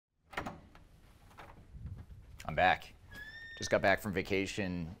I'm back. Just got back from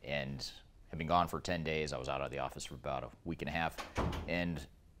vacation and have been gone for 10 days. I was out of the office for about a week and a half. And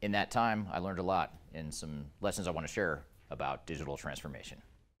in that time, I learned a lot and some lessons I want to share about digital transformation.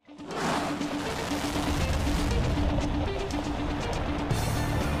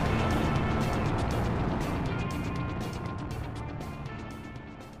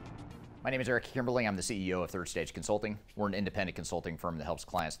 My name is Eric Kimberling. I'm the CEO of Third Stage Consulting. We're an independent consulting firm that helps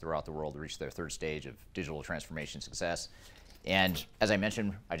clients throughout the world reach their third stage of digital transformation success. And as I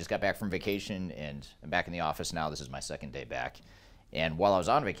mentioned, I just got back from vacation and I'm back in the office now. This is my second day back. And while I was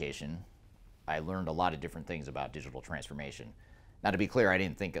on vacation, I learned a lot of different things about digital transformation. Now, to be clear, I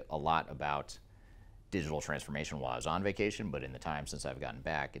didn't think a lot about digital transformation while I was on vacation, but in the time since I've gotten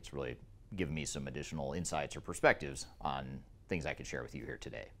back, it's really given me some additional insights or perspectives on things I could share with you here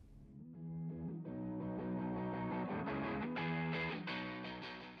today.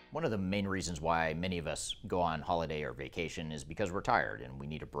 One of the main reasons why many of us go on holiday or vacation is because we're tired and we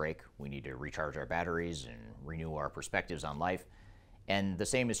need a break. We need to recharge our batteries and renew our perspectives on life. And the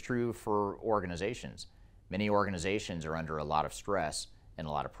same is true for organizations. Many organizations are under a lot of stress and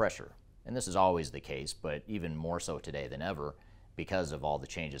a lot of pressure. And this is always the case, but even more so today than ever because of all the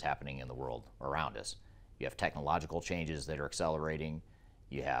changes happening in the world around us. You have technological changes that are accelerating.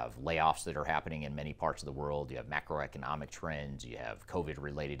 You have layoffs that are happening in many parts of the world. You have macroeconomic trends. You have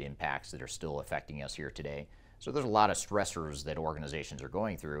COVID-related impacts that are still affecting us here today. So there's a lot of stressors that organizations are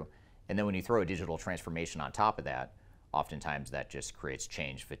going through. And then when you throw a digital transformation on top of that, oftentimes that just creates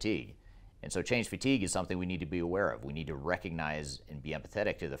change fatigue. And so change fatigue is something we need to be aware of. We need to recognize and be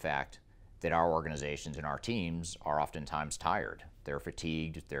empathetic to the fact that our organizations and our teams are oftentimes tired. They're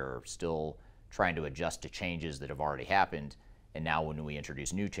fatigued. They're still trying to adjust to changes that have already happened. And now when we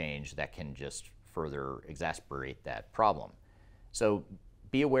introduce new change, that can just further exacerbate that problem. So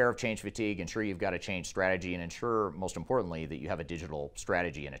be aware of change fatigue, ensure you've got a change strategy, and ensure, most importantly, that you have a digital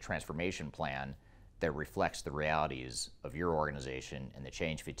strategy and a transformation plan that reflects the realities of your organization and the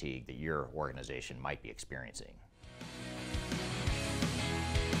change fatigue that your organization might be experiencing.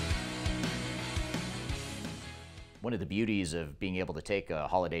 One of the beauties of being able to take a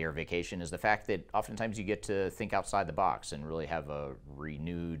holiday or vacation is the fact that oftentimes you get to think outside the box and really have a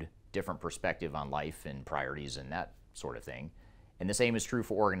renewed, different perspective on life and priorities and that sort of thing. And the same is true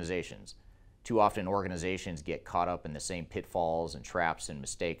for organizations. Too often organizations get caught up in the same pitfalls and traps and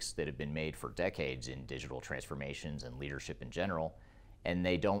mistakes that have been made for decades in digital transformations and leadership in general, and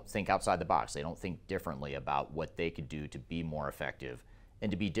they don't think outside the box. They don't think differently about what they could do to be more effective and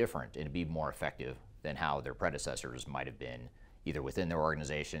to be different and to be more effective than how their predecessors might have been, either within their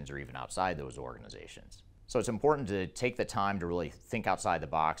organizations or even outside those organizations. So it's important to take the time to really think outside the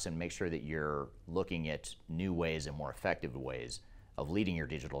box and make sure that you're looking at new ways and more effective ways of leading your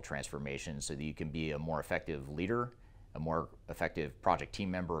digital transformation so that you can be a more effective leader, a more effective project team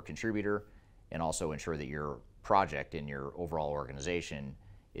member or contributor, and also ensure that your project and your overall organization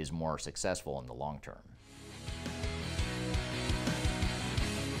is more successful in the long term.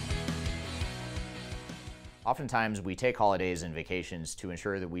 Oftentimes we take holidays and vacations to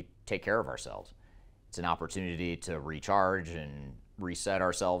ensure that we take care of ourselves. It's an opportunity to recharge and reset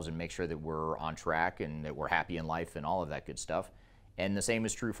ourselves and make sure that we're on track and that we're happy in life and all of that good stuff. And the same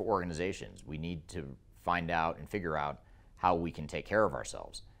is true for organizations. We need to find out and figure out how we can take care of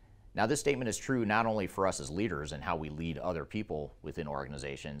ourselves. Now, this statement is true not only for us as leaders and how we lead other people within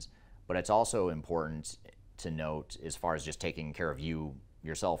organizations, but it's also important to note as far as just taking care of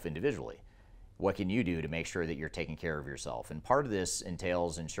yourself individually. What can you do to make sure that you're taking care of yourself? And part of this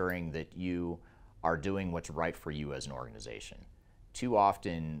entails ensuring that you are doing what's right for you as an organization. Too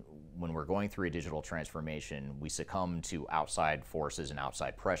often, when we're going through a digital transformation, we succumb to outside forces and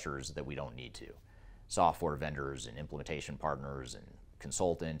outside pressures that we don't need to. Software vendors and implementation partners and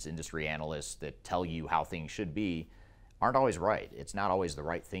consultants, industry analysts that tell you how things should be aren't always right. It's not always the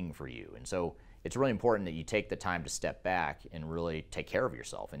right thing for you. And so it's really important that you take the time to step back and really take care of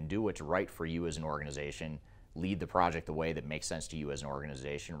yourself and do what's right for you as an organization, lead the project the way that makes sense to you as an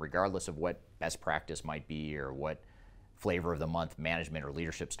organization, regardless of what best practice might be or what flavor of the month management or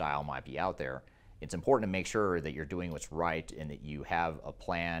leadership style might be out there. It's important to make sure that you're doing what's right and that you have a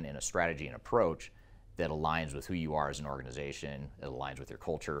plan and a strategy and approach that aligns with who you are as an organization, it aligns with your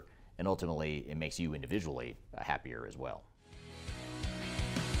culture, and ultimately it makes you individually happier as well.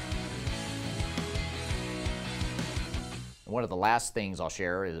 And one of the last things I'll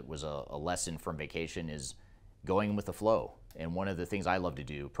share was a lesson from vacation is going with the flow. And one of the things I love to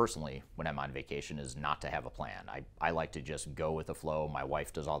do personally when I'm on vacation is not to have a plan. I like to just go with the flow. My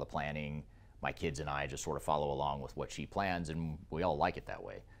wife does all the planning. My kids and I just sort of follow along with what she plans, and we all like it that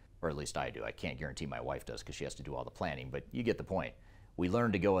way. or at least I do. I can't guarantee my wife does because she has to do all the planning, but you get the point. We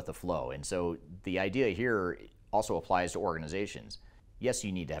learn to go with the flow. And so the idea here also applies to organizations. Yes,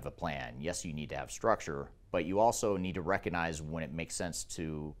 you need to have a plan. Yes, you need to have structure, but you also need to recognize when it makes sense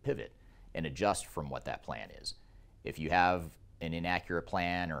to pivot and adjust from what that plan is. If you have an inaccurate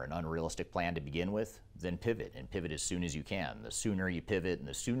plan or an unrealistic plan to begin with, then pivot, and pivot as soon as you can. The sooner you pivot and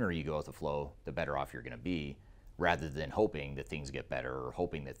the sooner you go with the flow, the better off you're going to be, rather than hoping that things get better or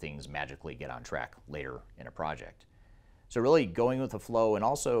hoping that things magically get on track later in a project. So really going with the flow, and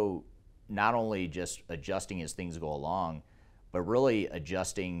also not only just adjusting as things go along, but really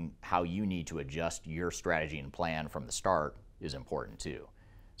adjusting how you need to adjust your strategy and plan from the start is important too.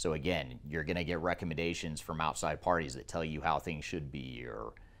 So again, you're going to get recommendations from outside parties that tell you how things should be,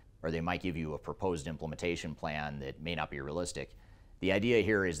 or they might give you a proposed implementation plan that may not be realistic. The idea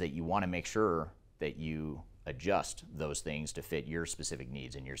here is that you want to make sure that you adjust those things to fit your specific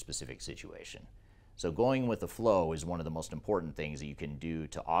needs and your specific situation. So going with the flow is one of the most important things that you can do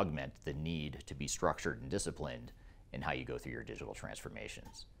to augment the need to be structured and disciplined in how you go through your digital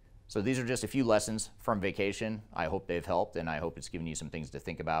transformations. So these are just a few lessons from vacation. I hope they've helped, and I hope it's given you some things to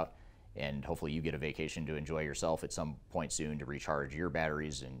think about, and hopefully you get a vacation to enjoy yourself at some point soon to recharge your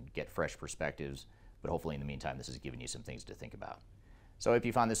batteries and get fresh perspectives. But hopefully in the meantime, this has given you some things to think about. So I hope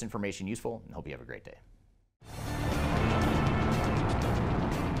you found this information useful, and hope you have a great day.